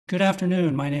Good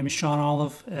afternoon. My name is Sean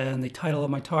Olive, and the title of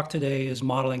my talk today is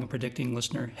Modeling and Predicting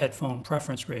Listener Headphone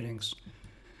Preference Ratings.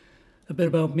 A bit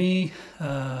about me.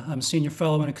 I'm a senior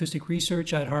fellow in acoustic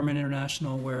research at Harman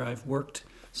International, where I've worked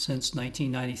since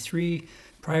 1993.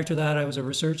 Prior to that, I was a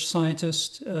research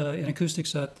scientist in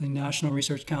acoustics at the National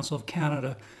Research Council of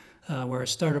Canada, where I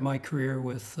started my career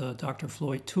with Dr.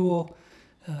 Floyd Toole.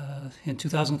 In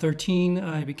 2013,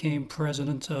 I became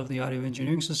president of the Audio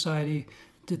Engineering Society.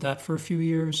 Did that for a few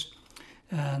years.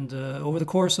 And over the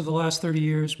course of the last 30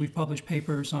 years, we've published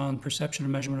papers on perception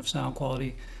and measurement of sound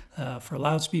quality for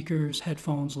loudspeakers,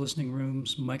 headphones, listening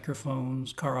rooms,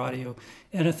 microphones, car audio,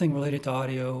 anything related to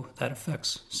audio that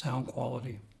affects sound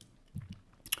quality.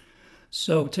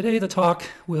 So today the talk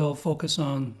will focus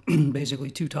on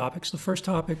basically two topics. The first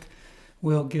topic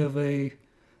will give a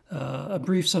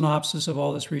brief synopsis of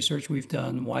all this research we've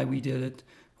done, why we did it,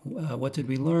 what did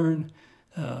we learn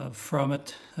from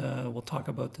it. We'll talk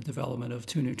about the development of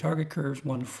two new target curves,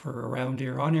 one for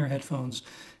around-ear, on-ear headphones,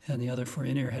 and the other for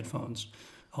in-ear headphones.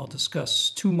 I'll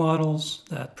discuss two models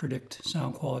that predict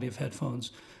sound quality of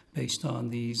headphones based on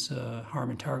these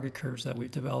Harman target curves that we've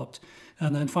developed.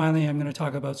 And then finally, I'm going to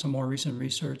talk about some more recent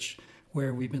research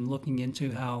where we've been looking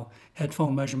into how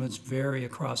headphone measurements vary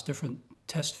across different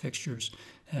test fixtures,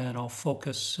 and I'll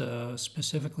focus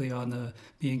specifically on the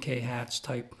B&K hats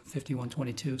type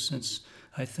 5122 since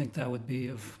I think that would be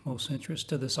of most interest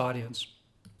to this audience.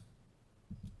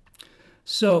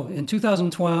 So in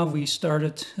 2012, we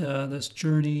started this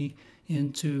journey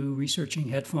into researching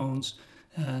headphones,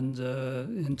 and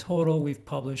in total, we've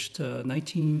published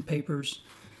 19 papers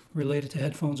related to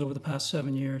headphones over the past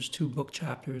 7 years, 2 book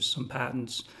chapters, some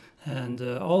patents, and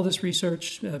all this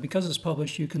research, because it's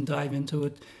published, you can dive into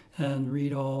it and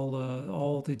read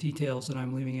all the details that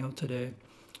I'm leaving out today,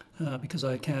 because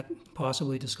I can't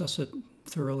possibly discuss it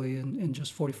thoroughly in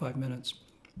just 45 minutes.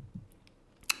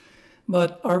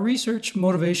 But our research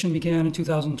motivation began in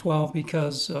 2012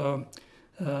 because the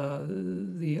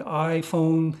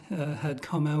iPhone had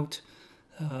come out.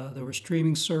 There were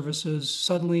streaming services.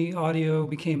 Suddenly, audio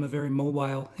became a very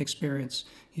mobile experience.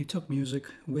 You took music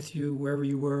with you wherever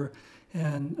you were,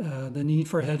 and the need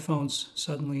for headphones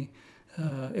suddenly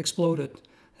exploded.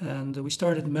 And we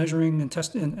started measuring and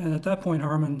testing. And at that point,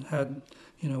 Harman had,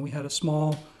 we had a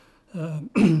small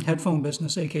headphone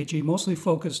business, AKG, mostly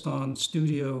focused on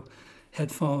studio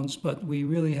headphones, but we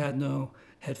really had no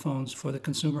headphones for the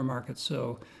consumer market.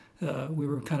 So we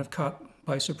were kind of caught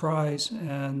by surprise.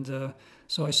 And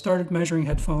so I started measuring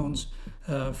headphones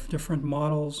of different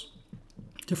models,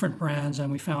 different brands, and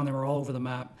we found they were all over the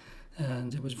map.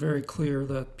 And it was very clear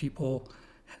that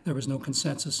there was no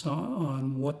consensus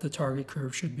on what the target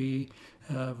curve should be,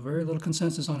 very little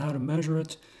consensus on how to measure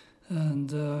it.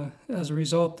 And as a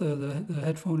result, the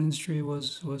headphone industry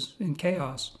was in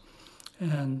chaos.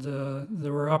 And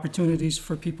there were opportunities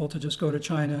for people to just go to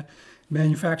China,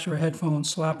 manufacture a headphone,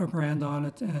 slap a brand on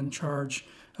it, and charge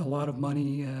a lot of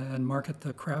money and market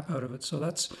the crap out of it. So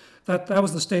that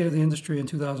was the state of the industry in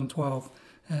 2012.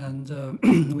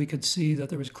 And we could see that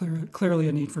there was clearly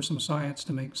a need for some science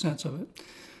to make sense of it.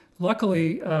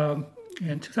 Luckily,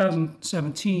 in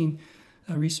 2017,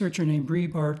 a researcher named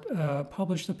Breitbart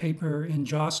published a paper in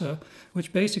JASA,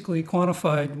 which basically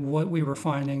quantified what we were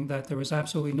finding, that there was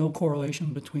absolutely no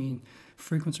correlation between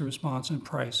frequency response and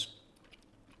price.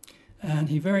 And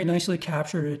he very nicely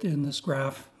captured it in this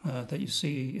graph that you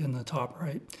see in the top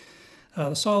right.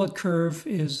 The solid curve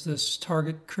is this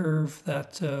target curve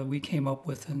that we came up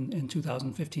with in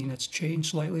 2015. It's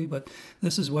changed slightly, but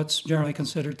this is what's generally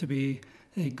considered to be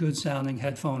a good sounding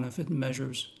headphone if it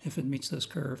meets this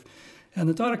curve. And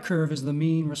the dotted curve is the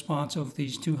mean response of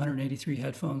these 283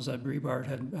 headphones that Breitbart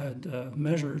had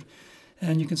measured.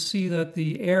 And you can see that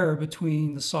the error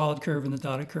between the solid curve and the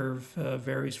dotted curve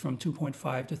varies from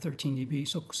 2.5 to 13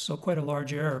 dB, so quite a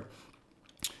large error.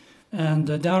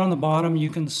 And down on the bottom, you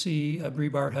can see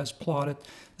Breitbart has plotted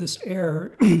this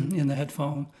error in the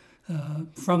headphone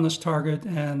from this target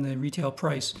and the retail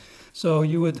price. So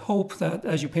you would hope that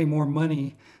as you pay more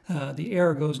money, the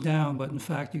error goes down, but in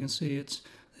fact, you can see it's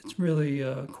really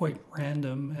quite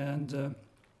random. And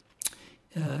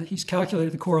he's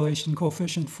calculated the correlation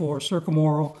coefficient for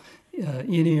circumaural,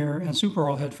 in-ear, and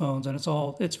supraaural headphones, and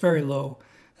it's very low.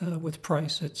 With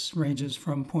price, it ranges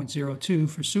from 0.02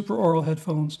 for supraaural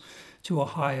headphones to a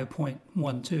high of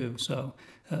 0.12. So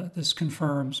this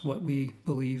confirms what we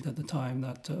believed at the time,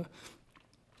 that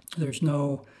there's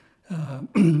no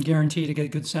guarantee to get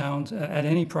good sound at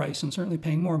any price, and certainly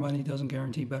paying more money doesn't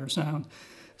guarantee better sound.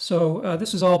 So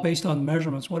this is all based on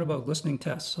measurements. What about listening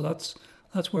tests? So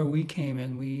that's where we came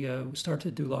in. We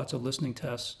started to do lots of listening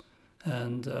tests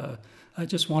And I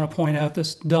just want to point out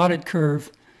this dotted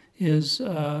curve is,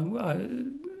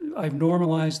 I've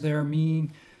normalized their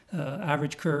mean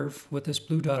average curve with this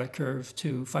blue dotted curve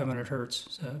to 500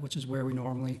 hertz, which is where we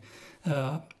normally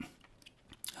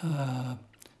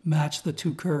match the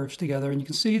two curves together. And you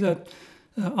can see that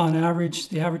on average,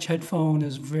 the average headphone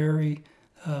is very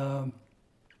dull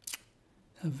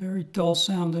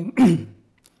sounding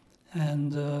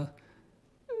and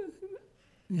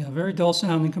very dull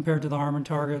sounding compared to the Harman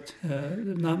target.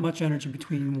 Not much energy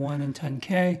between 1 and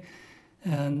 10K.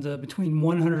 And between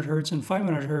 100 hertz and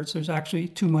 500 hertz, there's actually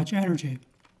too much energy,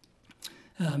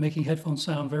 making headphones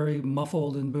sound very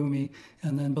muffled and boomy.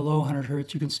 And then below 100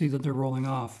 hertz, you can see that they're rolling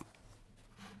off.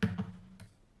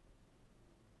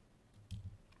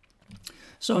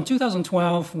 So in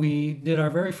 2012, we did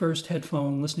our very first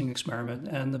headphone listening experiment.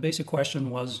 And the basic question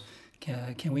was,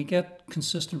 can we get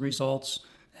consistent results?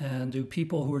 And do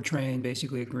people who are trained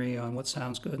basically agree on what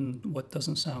sounds good and what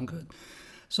doesn't sound good?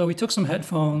 So we took some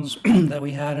headphones that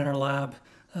we had in our lab.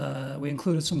 We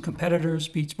included some competitors.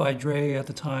 Beats by Dre at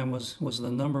the time was the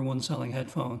 #1 selling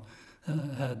headphone,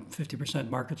 had 50%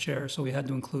 market share, so we had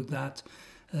to include that.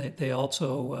 They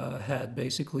also had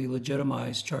basically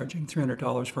legitimized charging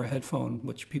 $300 for a headphone,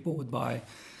 which people would buy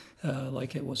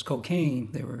like it was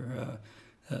cocaine. They were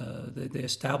they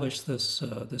established this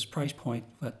price point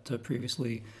that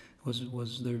previously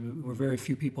was there were very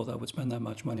few people that would spend that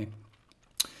much money.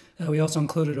 We also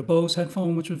included a Bose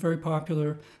headphone, which was very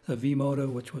popular, a V-Moto,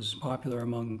 which was popular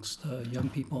amongst young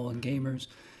people and gamers.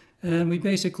 And we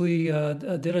basically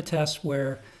did a test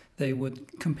where they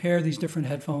would compare these different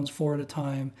headphones 4 at a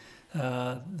time.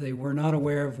 They were not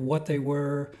aware of what they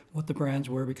were, what the brands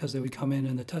were, because they would come in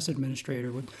and the test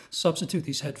administrator would substitute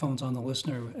these headphones on the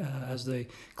listener as they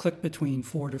clicked between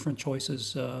 4 different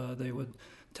choices.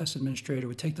 Test administrator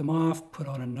would take them off, put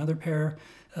on another pair,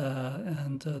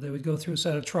 and they would go through a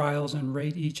set of trials and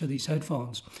rate each of these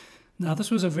headphones. Now, this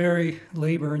was a very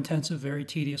labor-intensive, very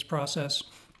tedious process.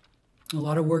 A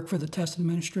lot of work for the test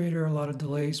administrator, a lot of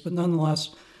delays, but nonetheless,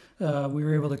 we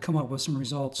were able to come up with some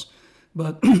results.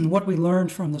 But what we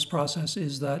learned from this process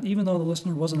is that even though the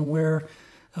listener wasn't aware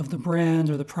of the brand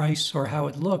or the price or how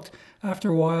it looked, after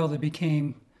a while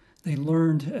they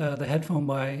learned the headphone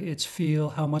by its feel,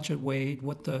 how much it weighed,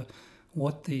 what the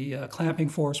clamping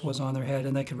force was on their head,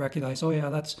 and they could recognize, oh yeah,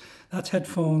 that's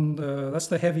headphone, that's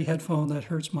the heavy headphone that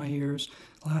hurts my ears.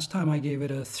 Last time I gave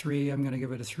it a 3, I'm going to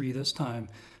give it a 3 this time.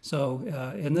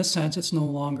 So in this sense, it's no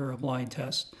longer a blind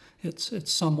test.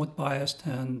 It's somewhat biased,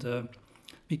 and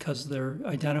because they're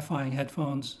identifying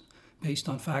headphones based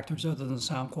on factors other than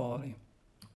sound quality.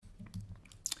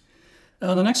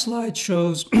 The next slide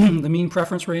shows the mean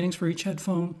preference ratings for each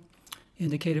headphone,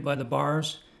 indicated by the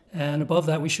bars. And above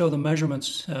that, we show the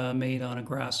measurements made on a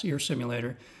Grass ear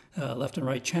simulator, left and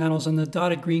right channels. And the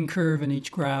dotted green curve in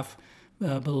each graph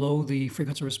below the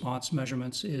frequency response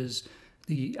measurements is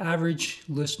the average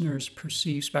listener's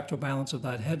perceived spectral balance of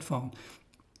that headphone.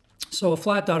 So a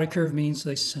flat dotted curve means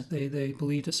they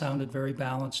believed it sounded very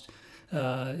balanced.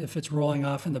 If it's rolling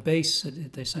off in the bass,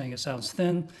 they're saying it sounds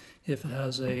thin. If it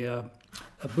has a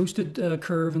boosted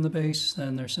curve in the bass,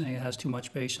 then they're saying it has too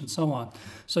much bass, and so on.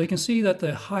 So you can see that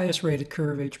the highest rated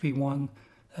curve, HP1,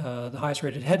 the highest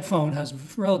rated headphone, has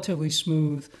relatively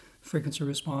smooth frequency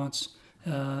response.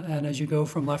 And as you go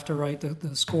from left to right,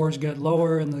 the scores get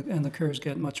lower and the curves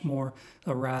get much more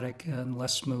erratic and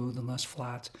less smooth and less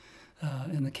flat.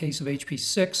 In the case of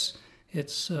HP6,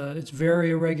 it's very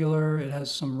irregular. It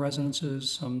has some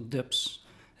resonances, some dips,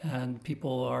 and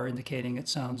people are indicating it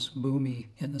sounds boomy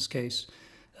in this case.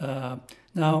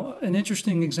 Now, an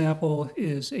interesting example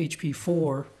is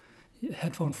HP4,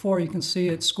 headphone 4. You can see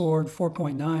it scored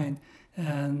 4.9,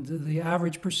 and the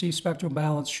average perceived spectral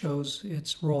balance shows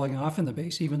it's rolling off in the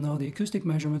bass, even though the acoustic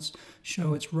measurements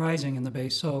show it's rising in the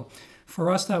bass. So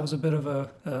for us, that was a bit of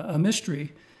a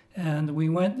mystery. And we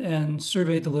went and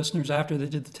surveyed the listeners after they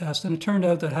did the test, and it turned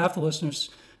out that half the listeners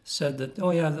said that,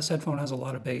 oh yeah, this headphone has a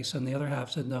lot of bass, and the other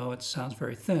half said, no, it sounds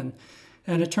very thin.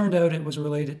 And it turned out it was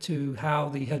related to how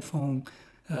the headphone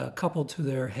coupled to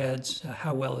their heads,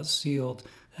 how well it's sealed,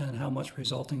 and how much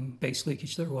resulting bass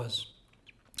leakage there was.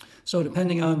 So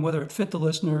depending on whether it fit the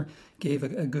listener, gave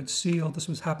a good seal.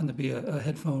 This happened to be a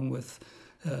headphone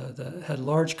that had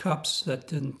large cups that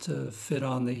didn't fit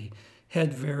on the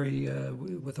head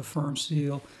with a firm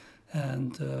seal,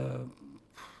 and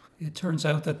it turns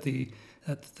out that the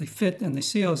fit and the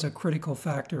seal is a critical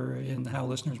factor in how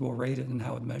listeners will rate it and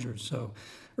how it measures. So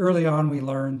early on, we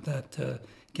learned that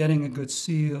getting a good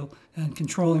seal and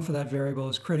controlling for that variable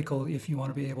is critical if you want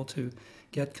to be able to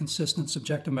get consistent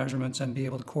subjective measurements and be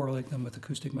able to correlate them with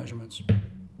acoustic measurements.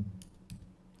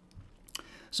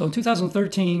 So in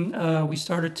 2013, we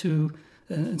started to,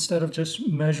 instead of just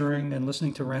measuring and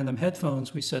listening to random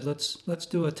headphones, we said, let's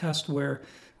do a test where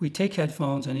we take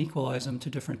headphones and equalize them to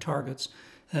different targets.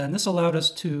 And this allowed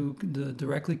us to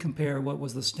directly compare what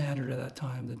was the standard at that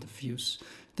time, the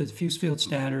diffuse field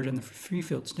standard and the free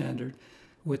field standard,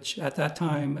 which at that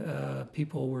time,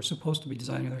 people were supposed to be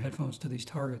designing their headphones to these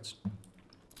targets.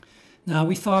 Now,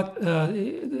 we thought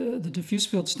the diffuse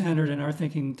field standard in our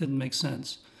thinking didn't make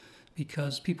sense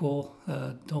because people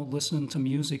don't listen to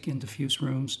music in diffuse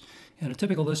rooms. In a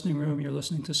typical listening room, you're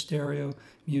listening to stereo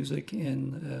music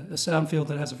in a sound field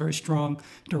that has a very strong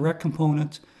direct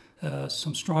component,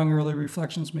 some strong early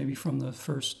reflections, maybe from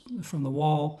the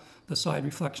wall, the side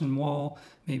reflection wall,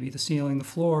 maybe the ceiling, the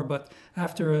floor. But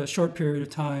after a short period of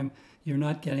time, you're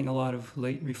not getting a lot of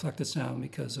late reflected sound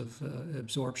because of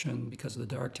absorption, because of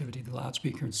the directivity of the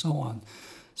loudspeaker, and so on.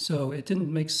 So it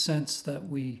didn't make sense that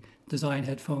we design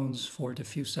headphones for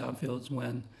diffuse sound fields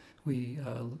when we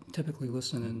typically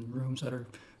listen in rooms that are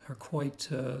quite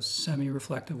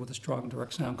semi-reflective with a strong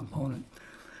direct sound component.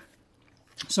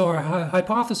 So our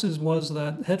hypothesis was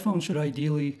that headphones should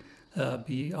ideally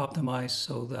be optimized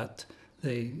so that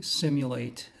they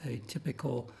simulate a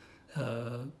typical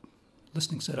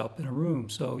listening setup in a room.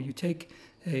 So you take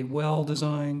a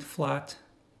well-designed flat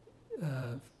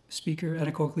speaker,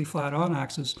 anechoically flat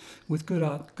on-axis with good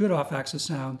off-axis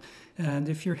sound, and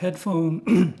if your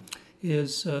headphone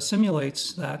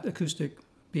simulates that acoustic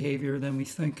behavior, then we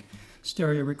think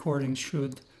stereo recordings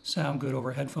should sound good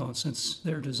over headphones since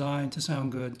they're designed to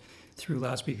sound good through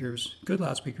good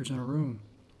loudspeakers in a room.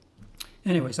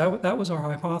 Anyways, that was our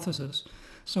hypothesis.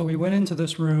 So we went into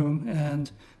this room and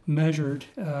measured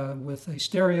with a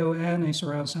stereo and a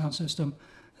surround sound system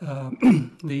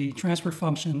the transfer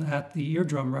function at the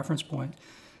eardrum reference point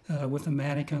with a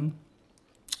mannequin,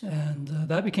 and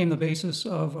that became the basis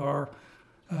of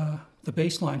the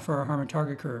baseline for our Harman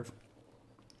target curve.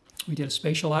 We did a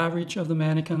spatial average of the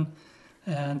mannequin,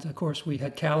 and of course we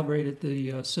had calibrated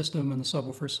the system and the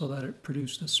subwoofer so that it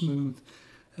produced a smooth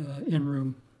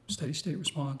in-room steady state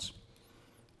response.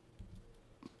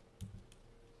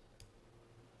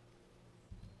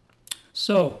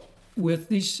 So with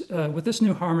this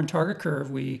new Harman target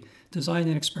curve, we designed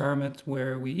an experiment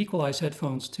where we equalized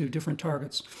headphones to different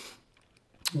targets.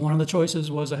 One of the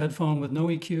choices was a headphone with no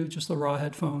EQ, just the raw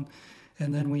headphone.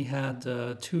 And then we had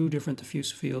two different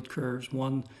diffuse field curves,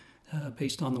 one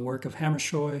based on the work of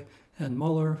Hammershøi and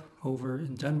Muller over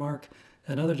in Denmark,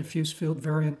 another diffuse field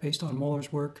variant based on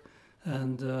Muller's work,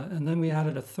 and then we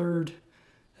added a third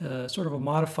sort of a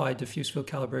modified diffuse field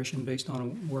calibration based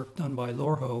on work done by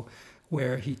Lorho,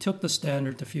 where he took the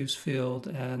standard diffuse field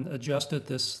and adjusted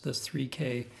this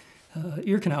 3K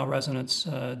ear canal resonance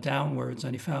downwards,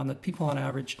 and he found that people on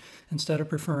average, instead of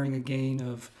preferring a gain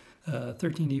of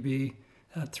 13 dB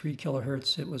at 3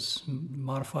 kilohertz, it was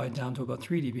modified down to about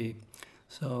 3 dB.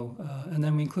 So, and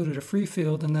then we included a free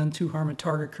field and then two Harman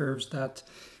target curves that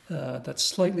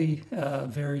slightly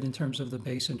varied in terms of the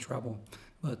bass and treble,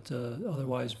 but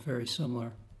otherwise very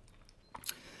similar.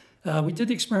 We did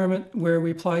the experiment where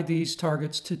we applied these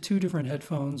targets to two different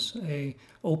headphones, a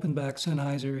open-back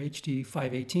Sennheiser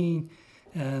HD518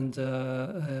 and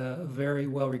a very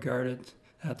well-regarded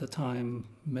at the time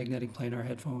magnetic planar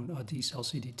headphone, Audis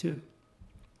LCD2.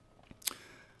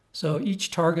 So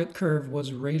each target curve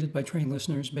was rated by trained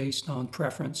listeners based on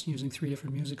preference using three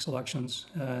different music selections,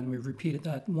 and we repeated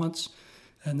that once,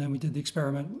 and then we did the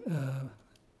experiment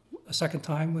a second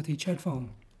time with each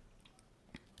headphone.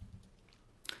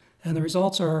 And the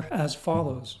results are as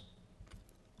follows.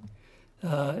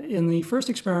 In the first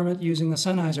experiment using the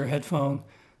Sennheiser headphone,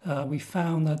 we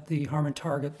found that the Harman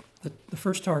target, the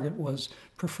first target, was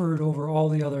preferred over all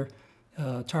the other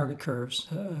target curves,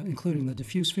 including the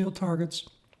diffuse field targets,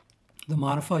 the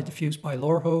modified diffuse by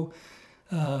Lorho,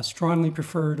 strongly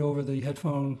preferred over the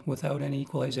headphone without any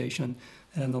equalization,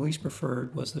 and the least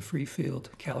preferred was the free field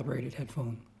calibrated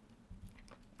headphone.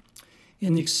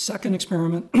 In the second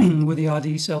experiment with the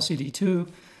Audis LCD2,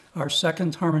 our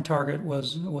second Harman target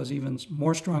was even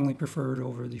more strongly preferred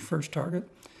over the first target.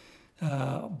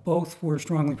 Both were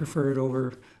strongly preferred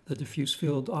over the diffuse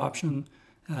field option,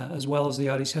 as well as the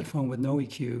Audis headphone with no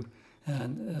EQ.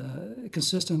 And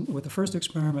consistent with the first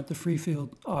experiment, the free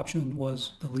field option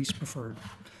was the least preferred.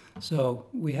 So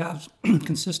we have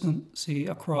consistency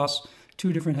across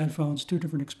two different headphones, two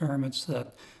different experiments,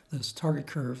 that this target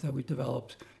curve that we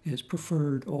developed is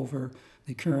preferred over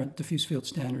the current diffuse field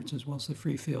standards as well as the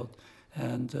free field,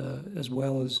 and as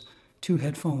well as two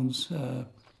headphones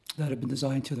that have been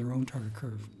designed to their own target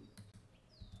curve.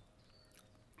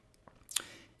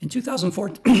 In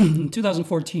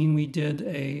 2014, we did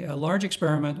a large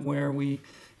experiment where we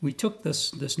took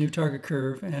this new target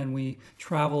curve and we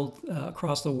traveled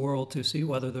across the world to see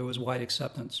whether there was wide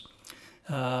acceptance.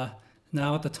 Now,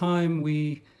 at the time,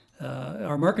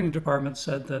 our marketing department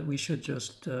said that we should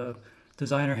just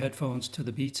design our headphones to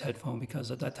the Beats headphone, because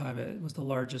at that time it was the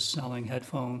largest selling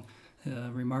headphone,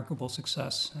 remarkable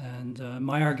success. And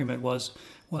my argument was,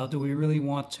 well, do we really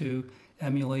want to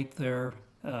emulate their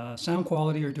sound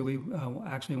quality, or do we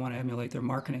actually want to emulate their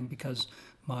marketing? Because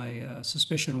my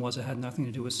suspicion was it had nothing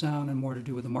to do with sound and more to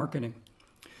do with the marketing.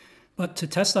 But to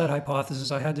test that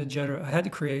hypothesis, we had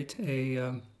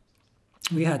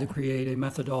to create a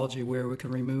methodology where we can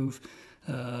remove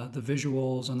the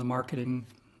visuals and the marketing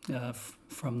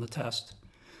from the test.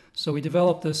 So we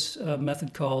developed this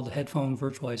method called headphone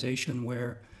virtualization,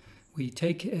 where we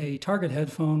take a target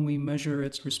headphone, we measure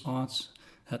its response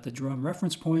at the drum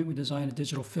reference point. We design a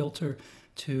digital filter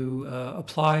to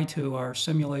apply to our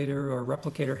simulator or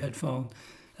replicator headphone,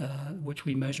 which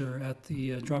we measure at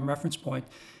the drum reference point.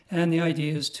 And the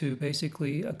idea is to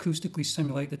basically acoustically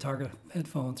simulate the target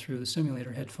headphone through the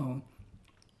simulator headphone.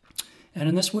 And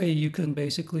in this way, you can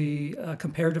basically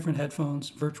compare different headphones,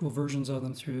 virtual versions of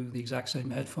them, through the exact same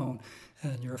headphone,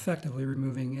 and you're effectively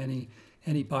removing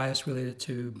any bias related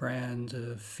to brand,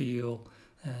 feel,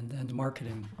 and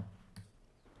marketing.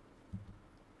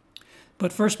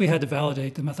 But first, we had to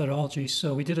validate the methodology.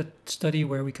 So we did a study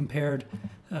where we compared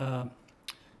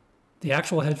the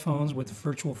actual headphones with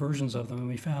virtual versions of them, and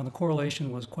we found the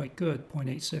correlation was quite good,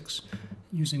 0.86,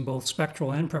 using both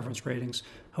spectral and preference ratings.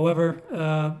 However,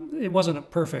 it wasn't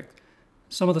perfect.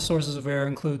 Some of the sources of error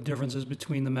include differences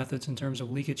between the methods in terms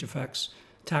of leakage effects,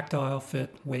 tactile,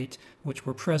 fit, weight, which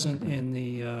were present in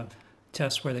the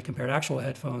tests where they compared actual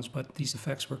headphones, but these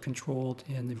effects were controlled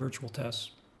in the virtual tests.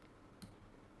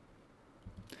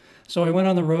 So I went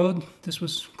on the road, this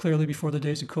was clearly before the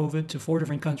days of COVID, to 4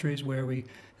 different countries where we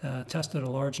tested a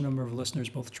large number of listeners,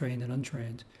 both trained and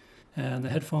untrained. And the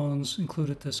headphones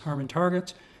included this Harman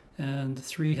Target and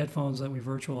 3 headphones that we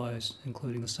virtualized,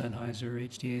 including the Sennheiser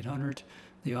HD800,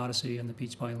 the Odyssey, and the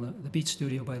Beats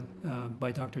Studio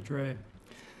by Dr. Dre.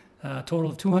 A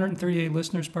total of 238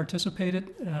 listeners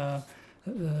participated,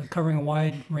 covering a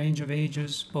wide range of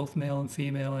ages, both male and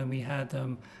female, and we had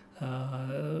them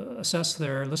assess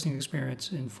their listening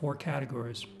experience in 4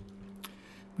 categories.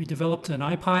 We developed an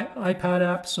iPad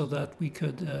app so that we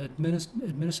could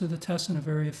administer the tests in a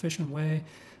very efficient way,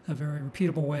 a very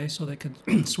repeatable way, so they could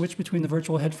switch between the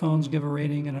virtual headphones, give a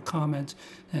rating and a comment,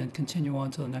 and continue on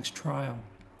to the next trial.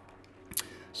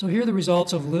 So here are the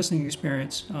results of listening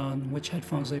experience on which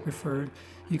headphones they preferred.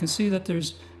 You can see that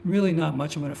there's really not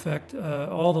much of an effect.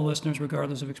 All the listeners,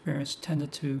 regardless of experience,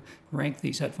 tended to rank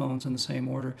these headphones in the same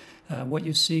order. What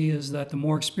you see is that the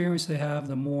more experience they have,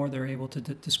 the more they're able to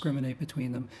discriminate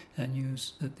between them and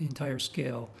use the entire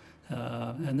scale.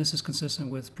 And this is consistent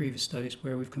with previous studies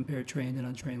where we've compared trained and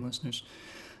untrained listeners.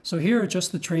 So here are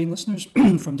just the trained listeners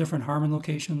from different Harman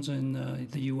locations in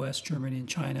the US, Germany, and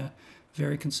China.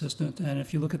 Very consistent. And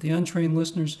if you look at the untrained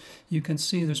listeners, you can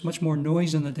see there's much more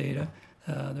noise in the data.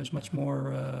 There's much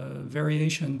more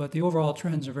variation, but the overall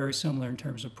trends are very similar in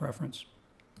terms of preference.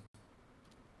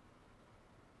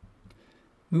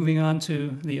 Moving on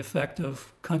to the effect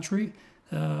of country,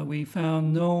 we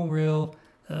found no real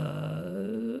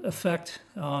effect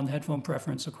on headphone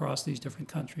preference across these different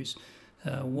countries.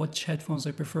 Which headphones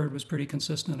they preferred was pretty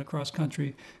consistent across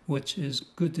country, which is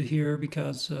good to hear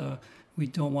because we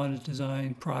don't want to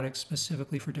design products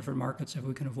specifically for different markets if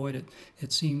we can avoid it.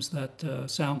 It seems that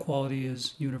sound quality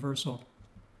is universal.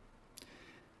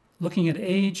 Looking at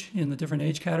age in the different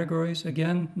age categories,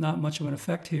 again, not much of an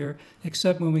effect here,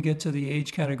 except when we get to the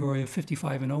age category of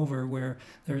 55 and over, where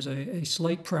there's a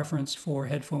slight preference for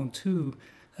headphone 2,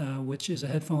 which is a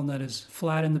headphone that is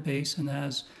flat in the base and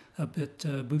has a bit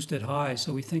boosted high.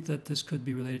 So we think that this could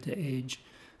be related to age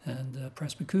and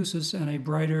presbycusis, and a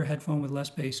brighter headphone with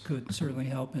less bass could certainly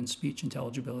help in speech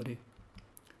intelligibility.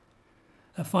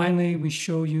 Finally, we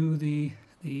show you the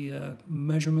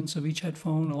measurements of each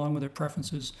headphone along with their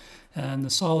preferences, and the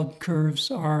solid curves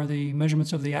are the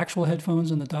measurements of the actual headphones,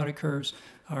 and the dotted curves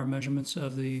are measurements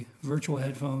of the virtual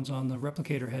headphones on the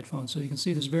replicator headphones. So you can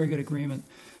see there's very good agreement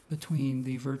between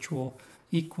the virtual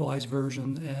equalized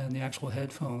version and the actual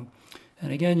headphone.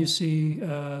 And again, you see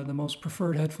the most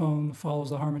preferred headphone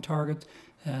follows the Harman target,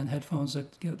 and headphones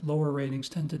that get lower ratings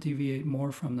tend to deviate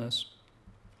more from this.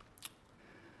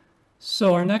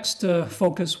 So our next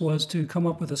focus was to come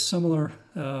up with a similar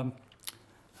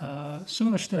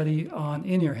similar study on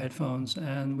in-ear headphones,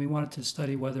 and we wanted to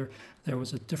study whether there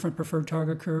was a different preferred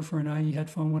target curve for an IE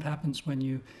headphone. What happens when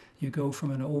you go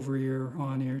from an over-ear,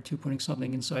 on-ear to putting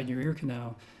something inside your ear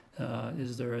canal?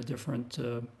 Is there a different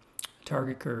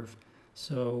target curve?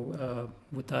 So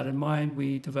with that in mind,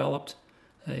 we developed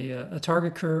a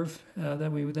target curve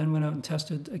that we then went out and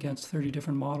tested against 30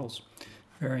 different models,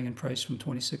 varying in price from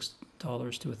 $26 to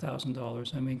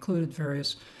 $1,000. And we included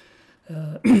various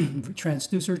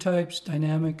transducer types,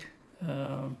 dynamic,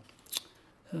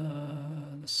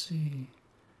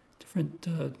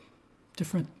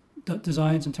 different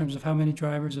designs in terms of how many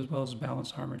drivers, as well as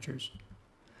balanced armatures.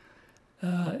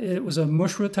 It was a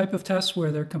Mushra type of test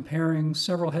where they're comparing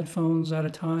several headphones at a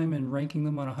time and ranking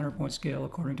them on a 100-point scale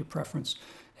according to preference.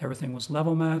 Everything was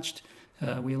level matched.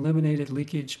 We eliminated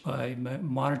leakage by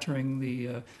monitoring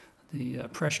the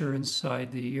pressure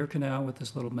inside the ear canal with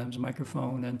this little MEMS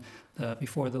microphone. And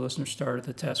before the listener started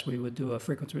the test, we would do a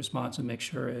frequency response and make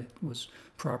sure it was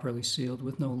properly sealed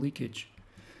with no leakage.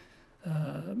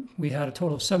 We had a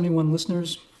total of 71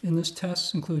 listeners in this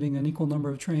test, including an equal number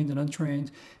of trained and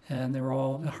untrained, and they were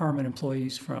all Harman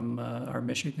employees from our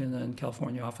Michigan and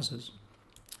California offices.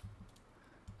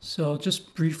 So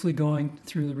just briefly going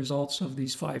through the results of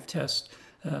these 5 tests,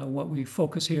 what we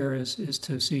focus here is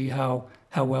to see how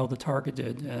well the target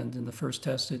did. And in the first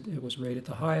test, it was rated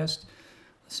the highest.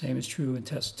 The same is true in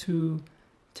test 2,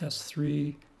 test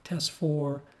 3, test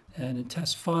 4, and in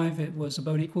test 5, it was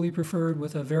about equally preferred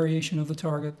with a variation of the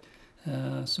target.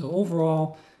 So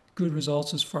overall, good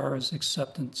results as far as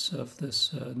acceptance of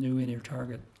this new in-ear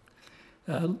target.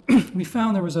 We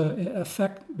found there was an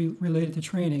effect related to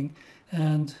training,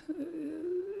 and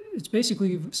it's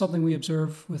basically something we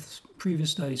observe with previous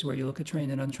studies where you look at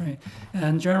trained and untrained.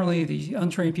 And generally, the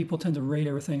untrained people tend to rate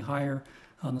everything higher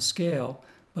on the scale,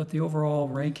 but the overall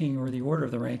ranking or the order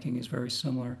of the ranking is very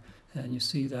similar. And you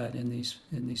see that in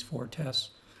these 4 tests.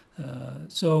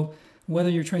 So whether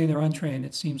you're trained or untrained,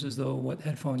 it seems as though what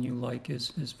headphone you like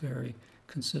is very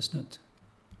consistent.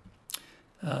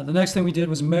 The next thing we did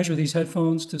was measure these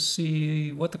headphones to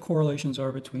see what the correlations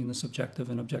are between the subjective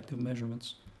and objective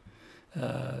measurements.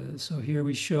 So here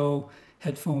we show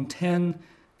headphone 10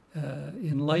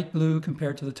 in light blue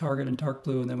compared to the target in dark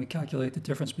blue, and then we calculate the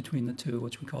difference between the two,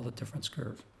 which we call the difference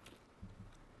curve.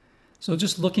 So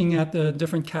just looking at the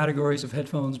different categories of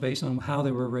headphones based on how they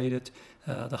were rated,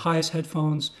 the highest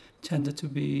headphones tended to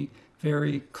be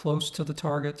very close to the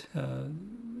target,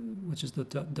 which is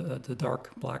the dark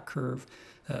black curve,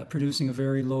 producing a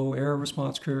very low error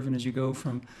response curve. And as you go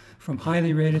from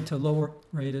highly rated to lower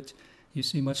rated, you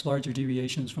see much larger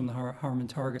deviations from the Harman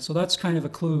target. So that's kind of a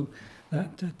clue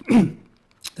that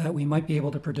that we might be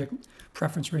able to predict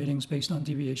preference ratings based on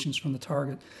deviations from the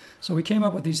target. So we came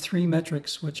up with these 3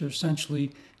 metrics, which are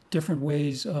essentially different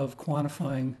ways of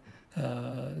quantifying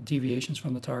deviations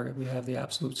from the target. We have the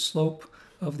absolute slope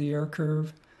of the error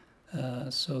curve.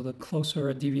 So the closer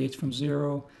it deviates from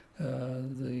 0,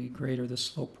 the greater the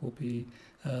slope will be,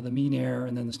 the mean error,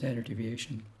 and then the standard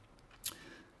deviation.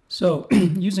 So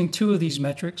using 3 of these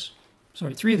metrics,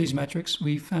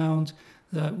 we found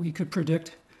that we could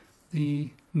predict the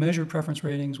measured preference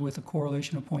ratings with a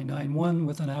correlation of 0.91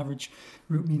 with an average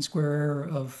root mean square error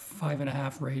of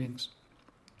 5.5 ratings.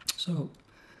 So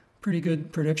pretty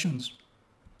good predictions.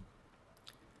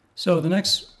 So the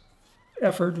next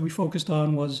effort we focused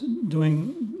on was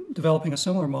developing a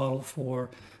similar model for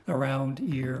around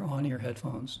ear, on-ear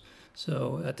headphones.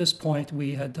 So at this point,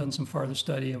 we had done some farther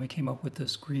study and we came up with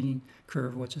this green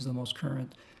curve, which is the most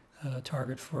current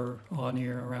target for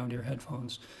on-ear, around-ear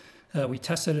headphones. We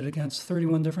tested it against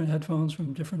 31 different headphones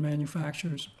from different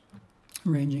manufacturers,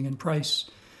 ranging in price,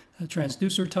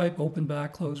 transducer type, open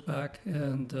back, closed back,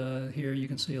 and here you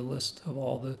can see a list of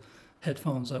all the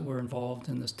headphones that were involved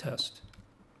in this test.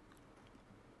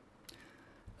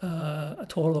 A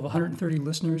total of 130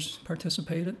 listeners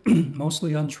participated,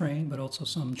 mostly untrained, but also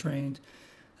some trained,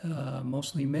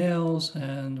 mostly males,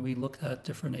 and we looked at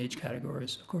different age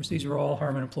categories. Of course, these are all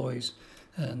Harman employees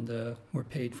and were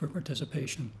paid for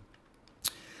participation.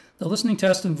 The listening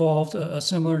test involved a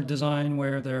similar design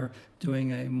where they're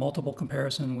doing a multiple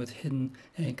comparison with hidden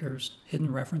anchors,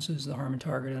 hidden references, the Harman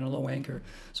target, and a low anchor.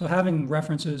 So having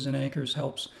references and anchors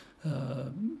helps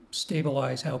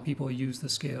stabilize how people use the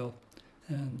scale,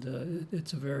 and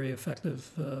it's a very effective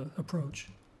approach.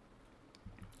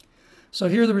 So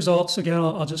here are the results. Again,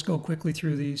 I'll just go quickly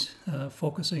through these,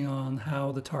 focusing on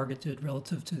how the target did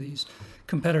relative to these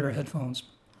competitor headphones.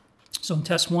 So in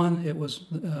test 1, it was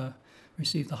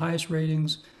received the highest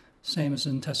ratings, same as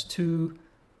in test 2,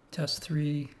 test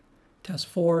 3, test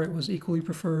 4, it was equally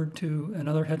preferred to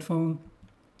another headphone.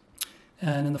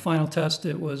 And in the final test,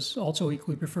 it was also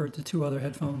equally preferred to two other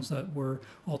headphones that were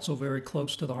also very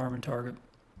close to the Harman target.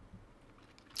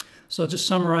 So just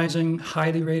summarizing,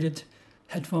 highly rated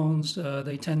headphones,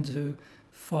 they tend to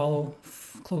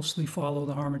closely follow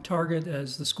the Harman target.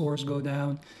 As the scores go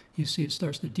down, you see it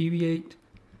starts to deviate.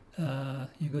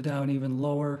 You go down even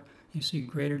lower, you see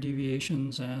greater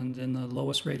deviations, and in the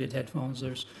lowest rated headphones,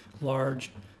 there's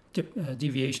large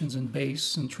deviations in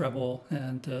bass and treble,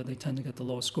 and they tend to get the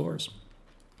lowest scores.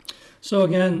 So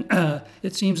again,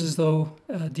 it seems as though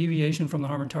deviation from the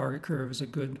Harman target curve is a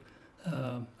good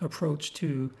approach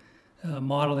to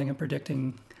modeling and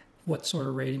predicting what sort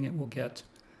of rating it will get.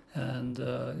 And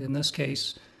in this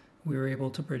case, we were able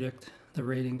to predict the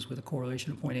ratings with a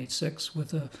correlation of 0.86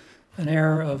 with an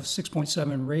error of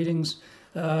 6.7 ratings.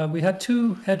 We had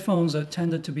two headphones that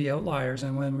tended to be outliers,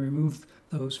 and when we removed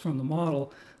those from the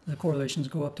model, the correlations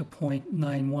go up to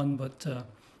 0.91, but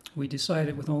we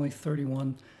decided with only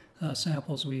 31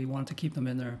 samples, we wanted to keep them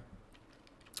in there.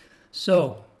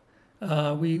 So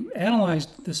we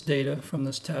analyzed this data from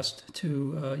this test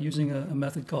to using a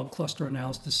method called cluster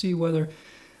analysis to see whether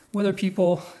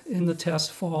people in the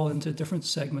test fall into different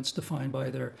segments defined by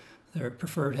their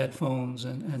preferred headphones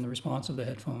and the response of the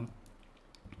headphone.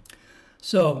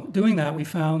 So doing that, we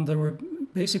found there were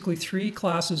basically three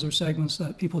classes or segments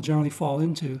that people generally fall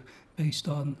into based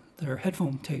on their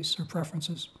headphone tastes or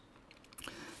preferences.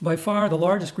 By far, the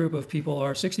largest group of people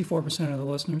are 64% of the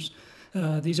listeners.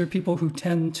 These are people who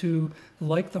tend to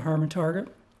like the Harman target.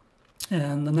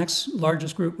 And the next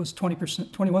largest group was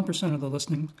 21% of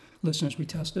the listeners we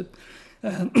tested.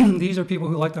 And these are people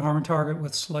who like the Harman target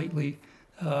with slightly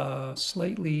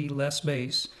less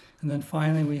bass. And then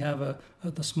finally, we have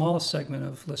the smallest segment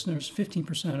of listeners,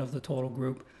 15% of the total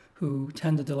group, who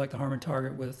tended to like the Harman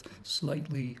target with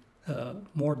slightly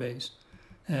more bass.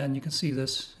 And you can see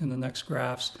this in the next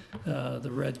graphs.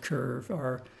 The red curve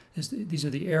these are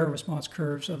the error response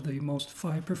curves of the most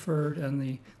 5 preferred and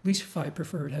the least 5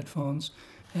 preferred headphones.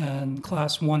 And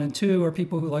class 1 and 2 are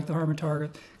people who like the Harman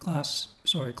target. Class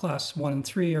 1 and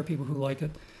 3 are people who like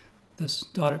it. This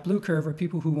dotted blue curve are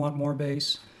people who want more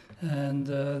bass. And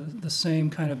the same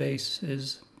kind of bass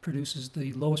produces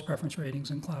the lowest preference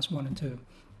ratings in class 1 and 2.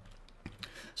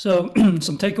 So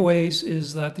some takeaways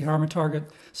is that the Harman target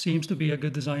seems to be a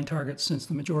good design target since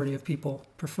the majority of people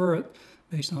prefer it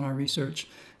based on our research.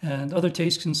 And other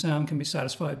tastes in sound can be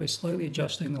satisfied by slightly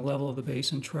adjusting the level of the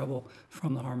bass and treble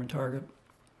from the Harman target.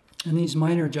 And these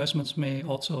minor adjustments may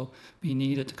also be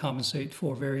needed to compensate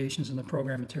for variations in the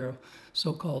program material,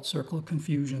 so-called circle of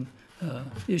confusion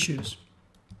issues.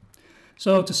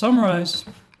 So to summarize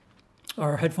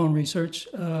our headphone research,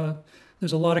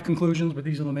 there's a lot of conclusions, but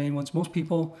these are the main ones. Most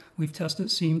people we've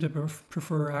tested seem to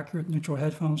prefer accurate neutral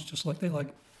headphones, just like they like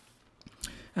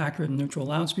accurate and neutral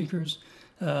loudspeakers.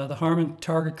 The Harman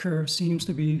target curve seems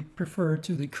to be preferred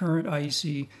to the current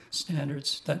IEC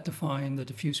standards that define the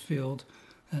diffuse field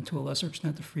and to a lesser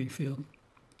extent the free field.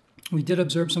 We did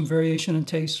observe some variation in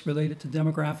tastes related to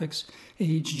demographics,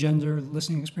 age, gender,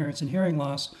 listening experience, and hearing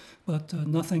loss, but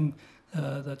nothing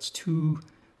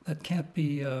that can't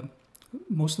be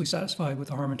mostly satisfied with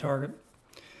the Harman target.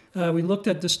 We looked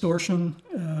at distortion,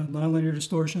 nonlinear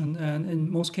distortion, and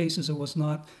in most cases it was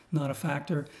not a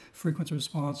factor. Frequency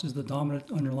response is the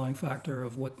dominant underlying factor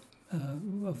of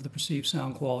the perceived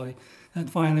sound quality. And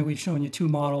finally, we've shown you two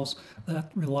models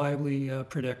that reliably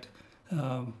predict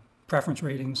preference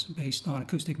ratings based on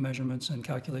acoustic measurements and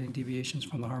calculating deviations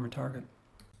from the Harman target.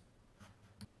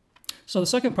 So the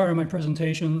second part of my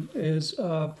presentation is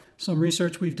some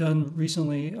research we've done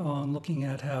recently on looking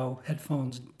at how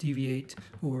headphones deviate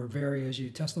or vary as you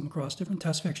test them across different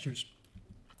test fixtures.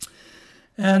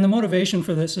 And the motivation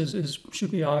for this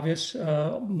should be obvious.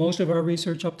 Most of our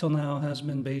research up till now has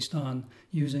been based on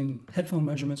using headphone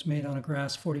measurements made on a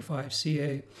Grass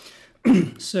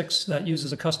 45CA6 that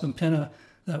uses a custom pinna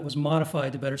that was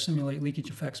modified to better simulate leakage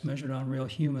effects measured on real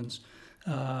humans.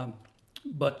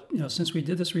 But since we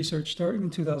did this research starting in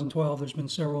 2012, there's been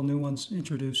several new ones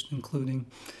introduced, including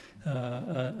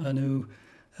a new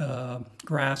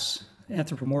Grass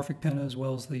anthropomorphic pinna, as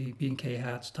well as the B&K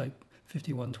Hats type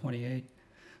 5128.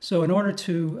 So in order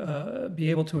to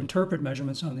be able to interpret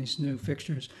measurements on these new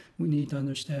fixtures, we need to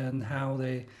understand how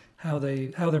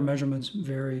their measurements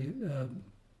vary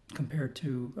compared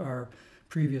to our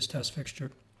previous test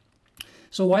fixture.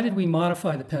 So why did we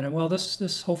modify the pinna? Well,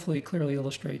 this hopefully clearly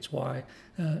illustrates why.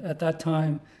 At that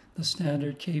time, the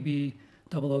standard KB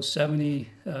 0070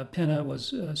 pinna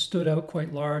stood out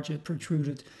quite large. It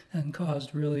protruded and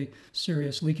caused really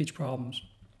serious leakage problems.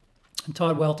 And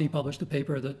Todd Welty published a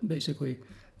paper that basically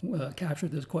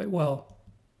captured this quite well.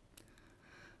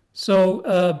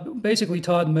 So basically,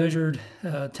 Todd measured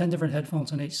 10 different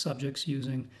headphones on 8 subjects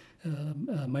using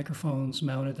microphones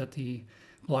mounted at the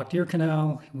blocked ear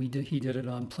canal. He did it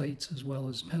on plates as well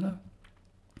as pinna.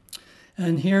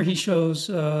 And here he shows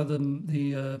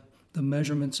the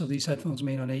measurements of these headphones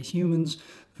made on 8 humans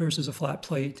versus a flat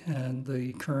plate and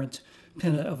the current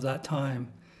pinna of that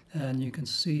time. And you can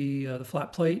see the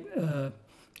flat plate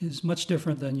is much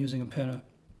different than using a pinna.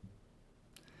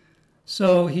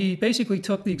 So he basically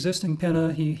took the existing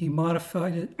pinna, he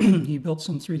modified it, he built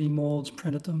some 3D molds,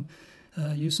 printed them,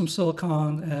 used some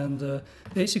silicon, and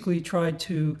basically tried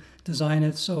to design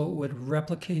it so it would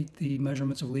replicate the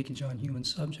measurements of leakage on human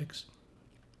subjects.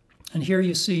 And here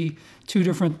you see 2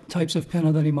 different types of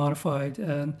pinna that he modified.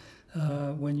 And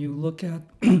when you look at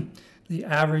the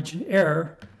average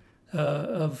error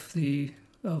of the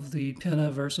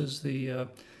pinna versus the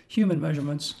human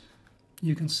measurements,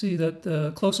 you can see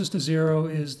that closest to 0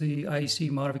 is the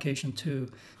IEC modification 2.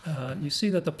 You see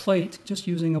that the plate, just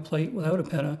using a plate without a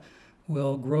pinna,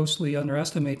 will grossly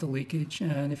underestimate the leakage.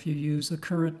 And if you use the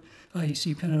current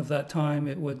IEC pinna of that time,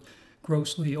 it would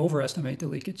grossly overestimate the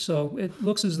leakage. So it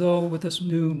looks as though with this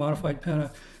new modified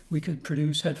pinna, we could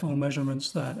produce headphone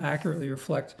measurements that accurately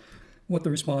reflect what the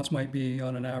response might be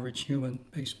on an average human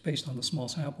based on the small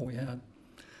sample we had.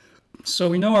 So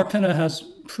we know our pinna has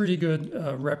pretty good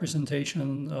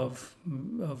representation of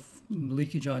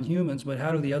leakage on humans, but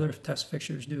how do the other test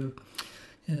fixtures do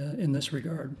in this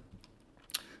regard?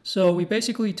 So we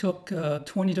basically took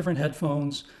 20 different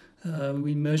headphones.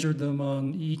 We measured them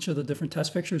on each of the different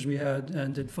test fixtures we had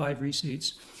and did 5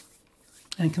 reseats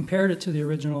and compared it to the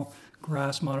original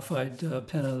grass modified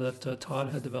pinna that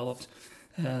Todd had developed.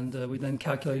 And we then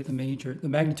calculated the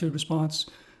magnitude response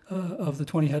of the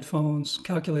 20 headphones,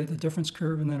 calculated the difference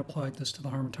curve, and then applied this to the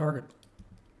Harman target.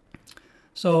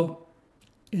 So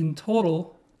in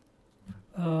total,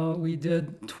 we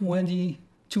did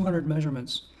 200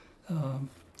 measurements.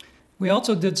 We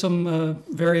also did some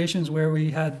variations where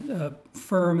we had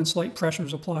firm and slight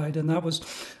pressures applied, and that was,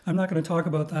 I'm not going to talk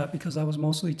about that because that was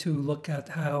mostly to look at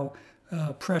how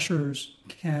pressures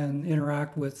can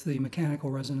interact with the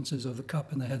mechanical resonances of the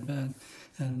cup and the headband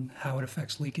and how it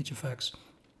affects leakage effects.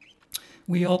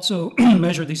 We also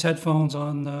measured these headphones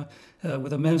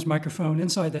with a MEMS microphone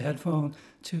inside the headphone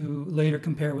to later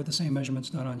compare with the same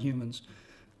measurements done on humans.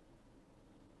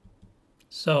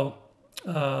 So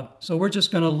we're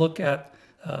just going to look at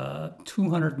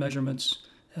 200 measurements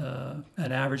and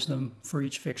average them for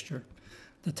each fixture.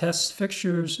 The test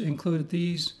fixtures included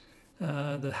these,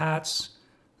 the hats,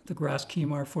 the Grass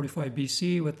Kemar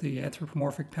 45BC with the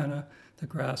anthropomorphic pinna, the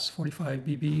Grass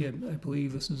 45BB, I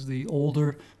believe this is the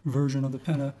older version of the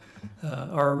pinna,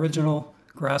 our original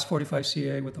Grass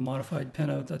 45CA with the modified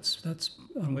pinna, that's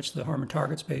on which the Harman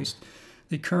target's based,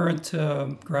 the current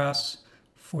Grass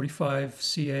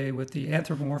 45CA with the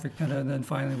anthropomorphic pinna, and then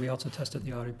finally we also tested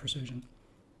the audio precision.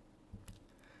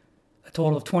 A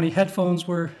total of 20 headphones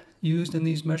were used in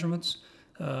these measurements,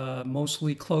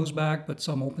 mostly closed back, but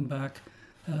some open back,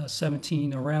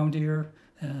 17 around ear,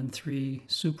 and 3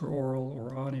 supraoral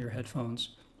or on-ear headphones.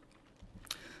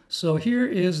 So here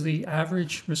is the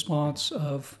average response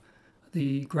of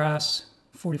the Grass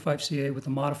 45CA with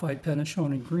the modified pinna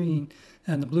shown in green,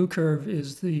 and the blue curve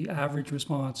is the average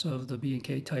response of the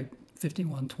B&K type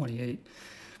 5128.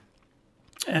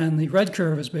 And the red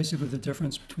curve is basically the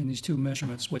difference between these 2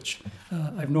 measurements, which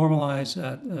I've normalized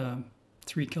at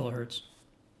 3 kilohertz.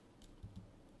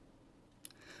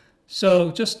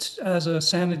 So just as a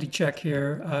sanity check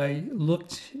here, I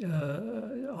looked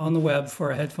on the web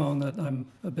for a headphone that I'm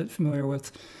a bit familiar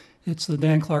with. It's the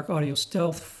Dan Clark Audio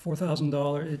Stealth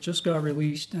 $4,000. It just got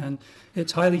released, and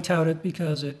it's highly touted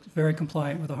because it's very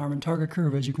compliant with the Harman target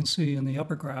curve, as you can see in the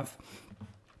upper graph,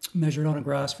 measured on a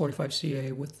Grass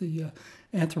 45CA with the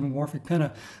anthropomorphic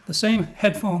pinna. The same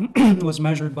headphone was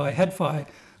measured by Headphone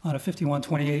on a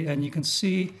 5128, and you can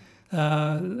see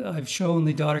I've shown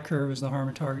the dotted curve as the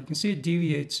Harman target. You can see it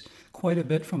deviates quite a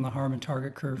bit from the Harman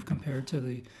target curve compared to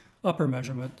the upper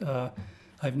measurement.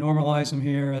 I've normalized them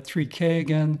here at 3K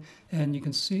again, and you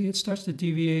can see it starts to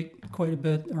deviate quite a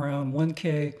bit around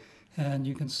 1K, and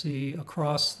you can see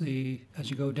across as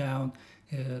you go down,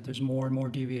 there's more and more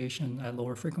deviation at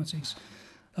lower frequencies.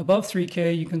 Above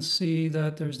 3K, you can see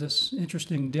that there's this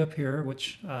interesting dip here,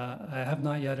 which I have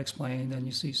not yet explained, and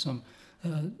you see some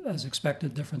as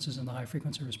expected differences in the high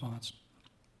frequency response.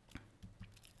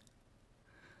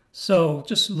 So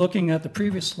just looking at the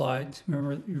previous slide, you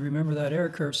remember that error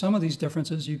curve. Some of these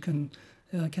differences you can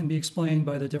be explained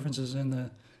by the differences in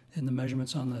the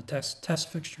measurements on the test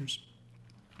fixtures.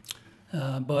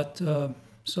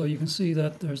 So you can see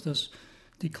that there's this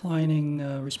declining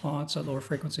response at lower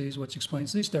frequencies, which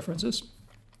explains these differences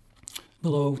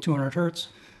below 200 hertz.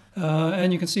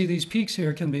 And you can see these peaks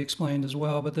here can be explained as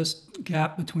well, but this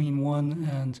gap between 1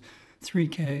 and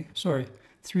 3K, sorry,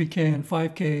 3K and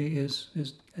 5K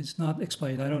is not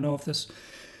explained. I don't know if this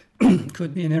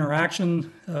could be an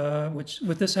interaction which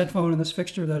with this headphone and this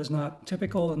fixture that is not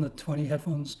typical in the 20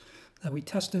 headphones that we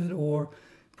tested, or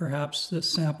perhaps this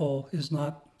sample is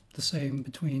not the same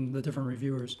between the different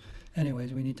reviewers.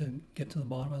 Anyways, we need to get to the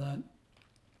bottom of that.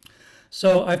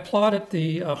 So I've plotted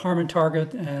the Harman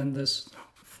target and this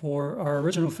for our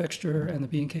original fixture and the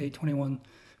B&K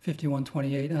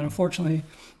 215128. And unfortunately,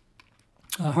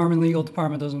 Harman Legal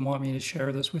Department doesn't want me to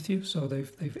share this with you, so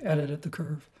they've edited the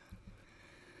curve.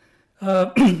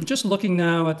 Just looking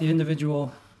now at the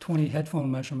individual 20 headphone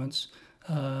measurements,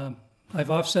 I've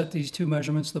offset these two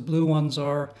measurements. The blue ones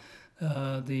are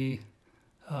the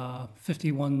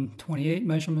 5128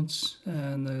 measurements,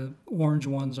 and the orange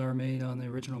ones are made on the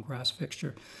original grass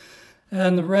fixture.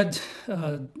 And the red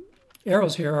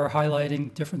arrows here are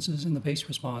highlighting differences in the bass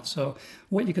response. So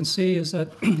what you can see is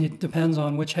that it depends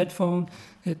on which headphone.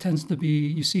 It tends to be,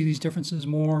 you see these differences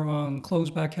more on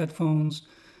closed back headphones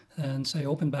than say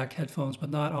open back headphones,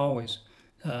 but not always.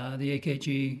 The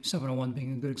AKG 701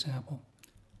 being a good example.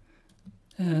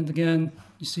 And again,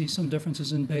 you see some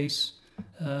differences in bass,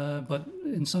 but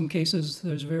in some cases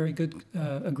there's very good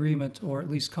agreement, or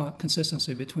at least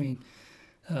consistency between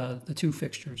the two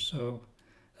fixtures. So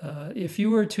if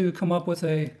you were to come up with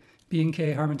a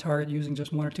B&K Harman target using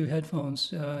just one or two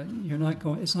headphones,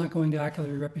 it's not going to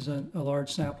accurately represent a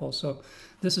large sample. So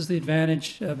this is the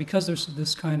advantage, because there's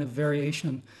this kind of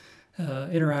variation,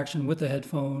 interaction with the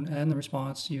headphone and the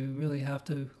response, you really have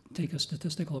to take a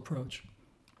statistical approach.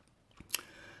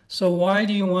 So why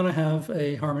do you want to have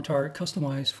a Harman target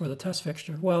customized for the test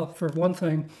fixture? Well, for one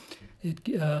thing, it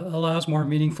allows more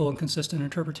meaningful and consistent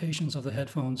interpretations of the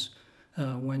headphones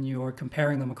when you are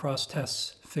comparing them across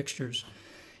test fixtures.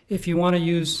 If you want to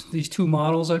use these two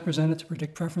models I presented to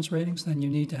predict preference ratings, then you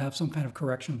need to have some kind of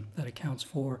correction that accounts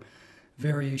for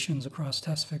variations across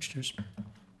test fixtures.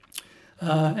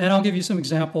 And I'll give you some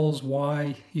examples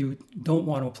why you don't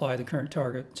want to apply the current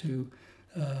target to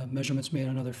measurements made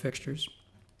on other fixtures.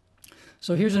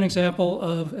 So here's an example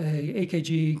of a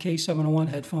AKG K701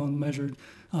 headphone measured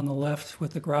on the left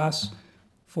with the grass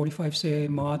 45CA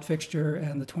mod fixture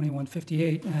and the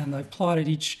 2158, and I've plotted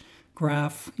each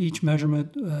graph, each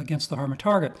measurement against the Harman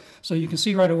target. So you can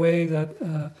see right away that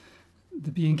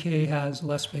the B&K has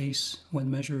less bass when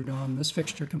measured on this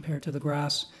fixture compared to the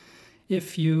grass.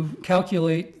 If you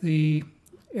calculate the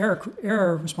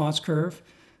error response curve,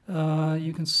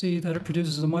 you can see that it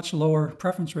produces a much lower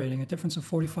preference rating, a difference of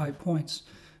 45 points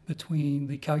between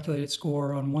the calculated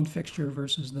score on one fixture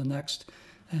versus the next.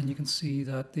 And you can see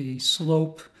that the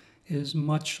slope is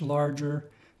much larger,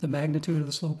 the magnitude of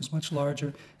the slope is much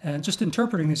larger. And just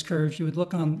interpreting these curves, you would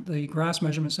look on the grass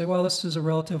measurement and say, well, this is a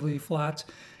relatively flat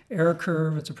error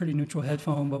curve, it's a pretty neutral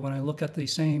headphone. But when I look at the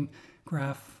same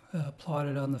graph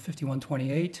plotted on the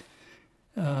 5128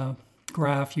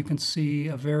 graph, you can see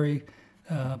a very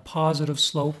positive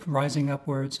slope rising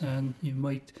upwards, and you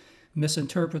might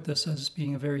misinterpret this as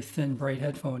being a very thin, bright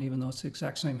headphone, even though it's the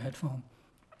exact same headphone.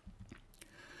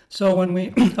 So when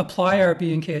we apply our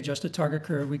B&K adjusted target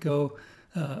curve, we go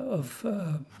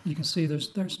you can see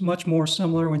there's much more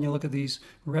similar when you look at these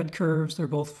red curves. They're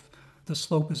both, the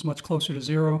slope is much closer to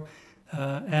zero,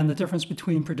 and the difference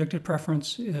between predicted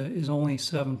preference is only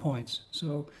 7 points.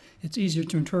 So it's easier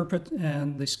to interpret,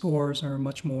 and the scores are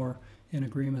much more in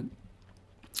agreement.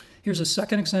 Here's a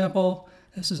second example.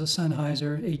 This is a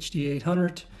Sennheiser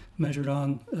HD800 measured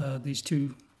on these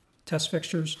two test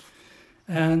fixtures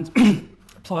and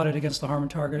plotted against the Harman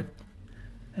target.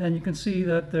 And you can see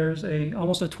that there's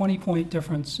almost a 20-point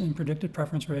difference in predicted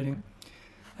preference rating.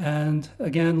 And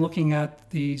again, looking at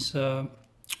these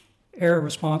error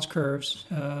response curves,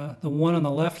 the one on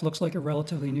the left looks like a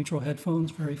relatively neutral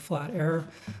headphones, very flat error.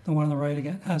 The one on the right,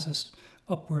 again, has this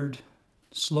upward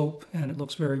slope, and it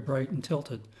looks very bright and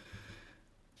tilted.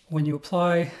 When you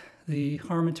apply the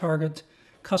Harman target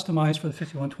customized for the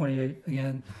 5128,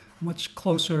 again, much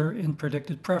closer in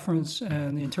predicted preference,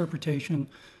 and the interpretation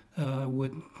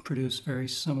would produce very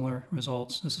similar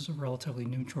results. This is a relatively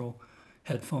neutral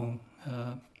headphone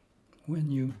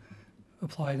when you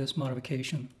apply this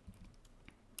modification.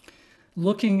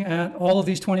 Looking at all of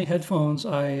these 20 headphones,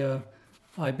 I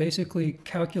basically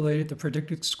calculated the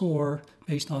predicted score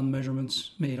based on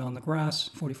measurements made on the grass,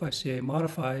 45CA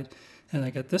modified, and I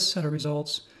get this set of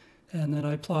results. And then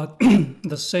I plot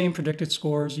the same predicted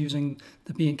scores using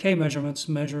the B and K measurements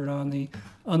measured on the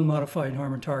unmodified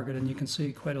Harman target. And you can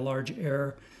see quite a large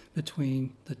error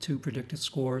between the two predicted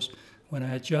scores. When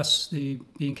I adjust the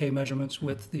B and K measurements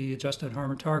with the adjusted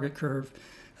Harman target curve,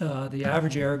 the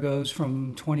average error goes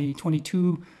from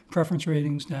 22 preference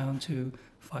ratings down to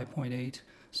 5.8.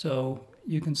 So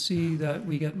you can see that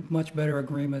we get much better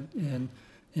agreement in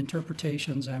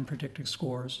interpretations and predicted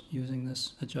scores using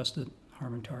this adjusted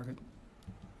Harman target.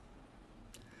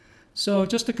 So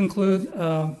just to conclude,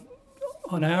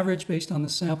 on average, based on the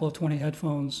sample of 20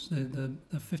 headphones, the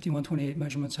 5128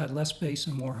 measurements had less bass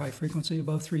and more high frequency,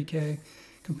 above 3K,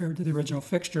 compared to the original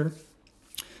fixture.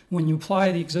 When you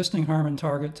apply the existing Harman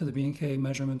target to the B&K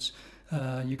measurements,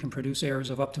 you can produce errors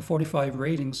of up to 45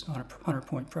 ratings on a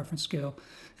 100-point preference scale,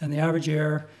 and the average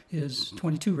error is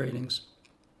 22 ratings.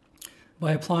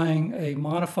 By applying a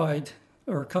modified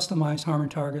or customized Harman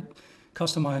target,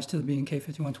 customized to the B&K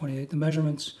 5128, the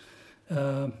measurements,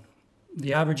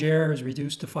 the average error is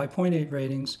reduced to 5.8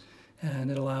 ratings,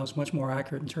 and it allows much more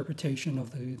accurate interpretation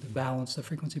of the balance, the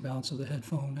frequency balance of the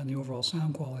headphone and the overall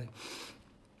sound quality.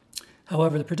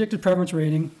 However, the predicted preference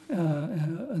rating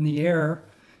and the error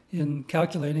in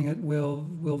calculating it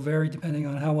will vary depending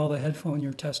on how well the headphone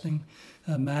you're testing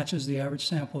matches the average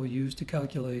sample used to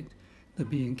calculate the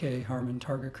B&K Harman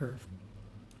target curve.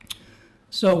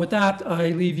 So with that, I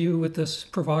leave you with this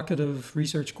provocative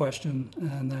research question,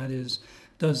 and that is,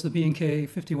 does the B&K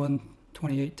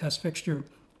 5128 test fixture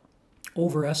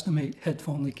overestimate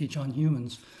headphone leakage on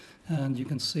humans? And you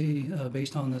can see,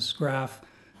 based on this graph,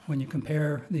 when you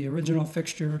compare the original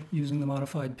fixture using the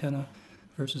modified pinna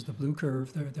versus the blue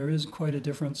curve, there is quite a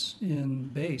difference in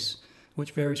bass,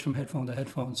 which varies from headphone to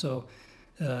headphone. So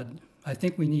I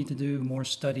think we need to do more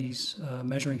studies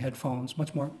measuring headphones,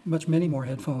 many more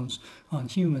headphones on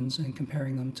humans and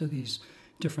comparing them to these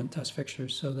different test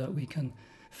fixtures so that we can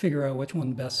figure out which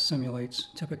one best simulates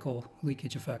typical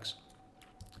leakage effects.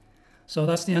 So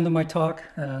that's the end of my talk,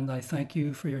 and I thank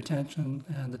you for your attention,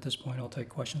 and at this point I'll take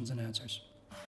questions and answers.